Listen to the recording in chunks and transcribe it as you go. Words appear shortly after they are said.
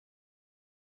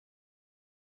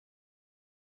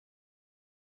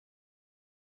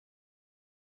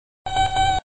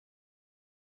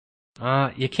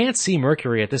You can't see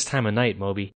Mercury at this time of night,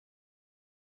 Moby.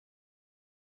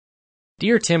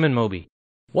 Dear Tim and Moby,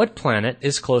 what planet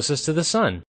is closest to the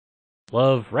Sun?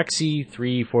 Love, Rexy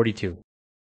 342.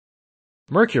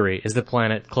 Mercury is the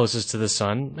planet closest to the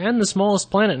Sun and the smallest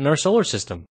planet in our solar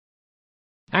system.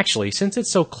 Actually, since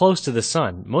it's so close to the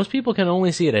Sun, most people can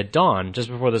only see it at dawn, just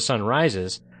before the Sun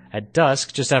rises, at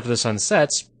dusk, just after the Sun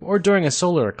sets, or during a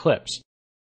solar eclipse.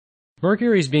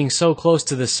 Mercury's being so close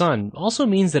to the Sun also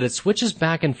means that it switches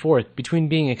back and forth between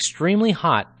being extremely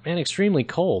hot and extremely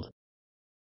cold.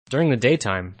 During the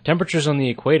daytime, temperatures on the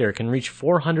equator can reach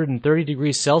 430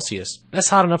 degrees Celsius. That's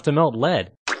hot enough to melt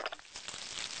lead.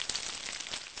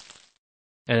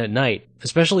 And at night,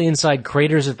 especially inside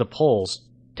craters at the poles,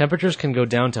 temperatures can go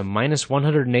down to minus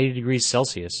 180 degrees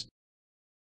Celsius.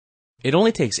 It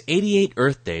only takes 88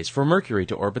 Earth days for Mercury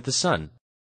to orbit the Sun.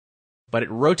 But it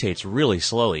rotates really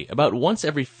slowly, about once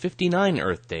every 59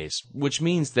 Earth days, which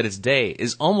means that its day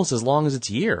is almost as long as its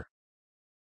year.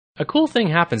 A cool thing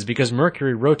happens because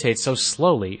Mercury rotates so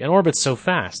slowly and orbits so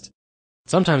fast.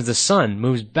 Sometimes the Sun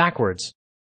moves backwards.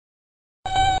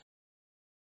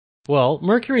 Well,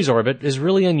 Mercury's orbit is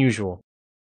really unusual.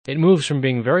 It moves from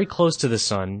being very close to the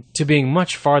Sun to being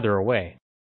much farther away.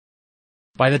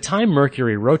 By the time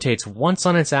Mercury rotates once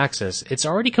on its axis, it's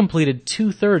already completed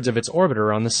 2/3 of its orbit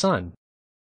around the Sun.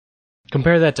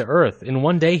 Compare that to Earth. In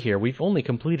one day here, we've only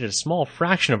completed a small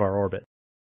fraction of our orbit.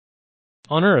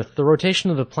 On Earth, the rotation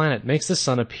of the planet makes the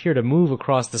Sun appear to move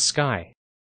across the sky.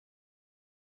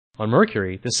 On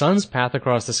Mercury, the Sun's path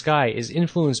across the sky is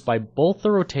influenced by both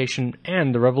the rotation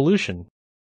and the revolution.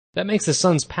 That makes the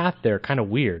Sun's path there kind of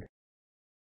weird.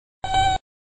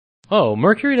 Oh,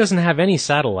 Mercury doesn't have any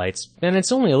satellites, and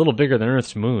it's only a little bigger than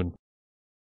Earth's moon.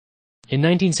 In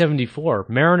 1974,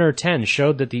 Mariner 10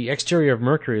 showed that the exterior of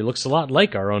Mercury looks a lot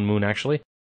like our own moon, actually.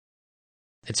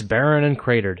 It's barren and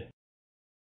cratered.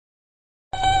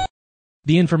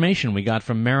 The information we got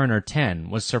from Mariner 10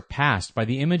 was surpassed by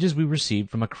the images we received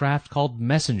from a craft called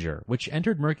Messenger, which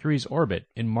entered Mercury's orbit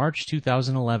in March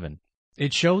 2011.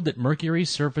 It showed that Mercury's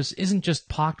surface isn't just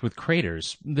pocked with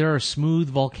craters, there are smooth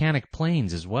volcanic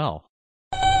plains as well.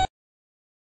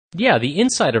 Yeah, the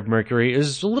inside of Mercury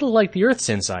is a little like the Earth's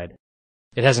inside.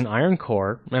 It has an iron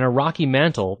core, and a rocky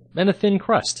mantle, and a thin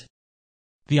crust.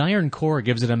 The iron core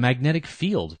gives it a magnetic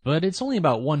field, but it's only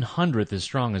about 1/100th as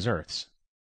strong as Earth's.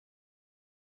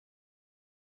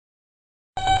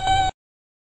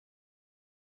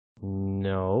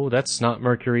 No, that's not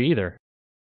Mercury either.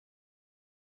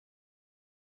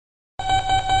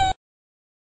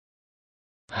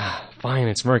 Fine,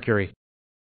 it's Mercury.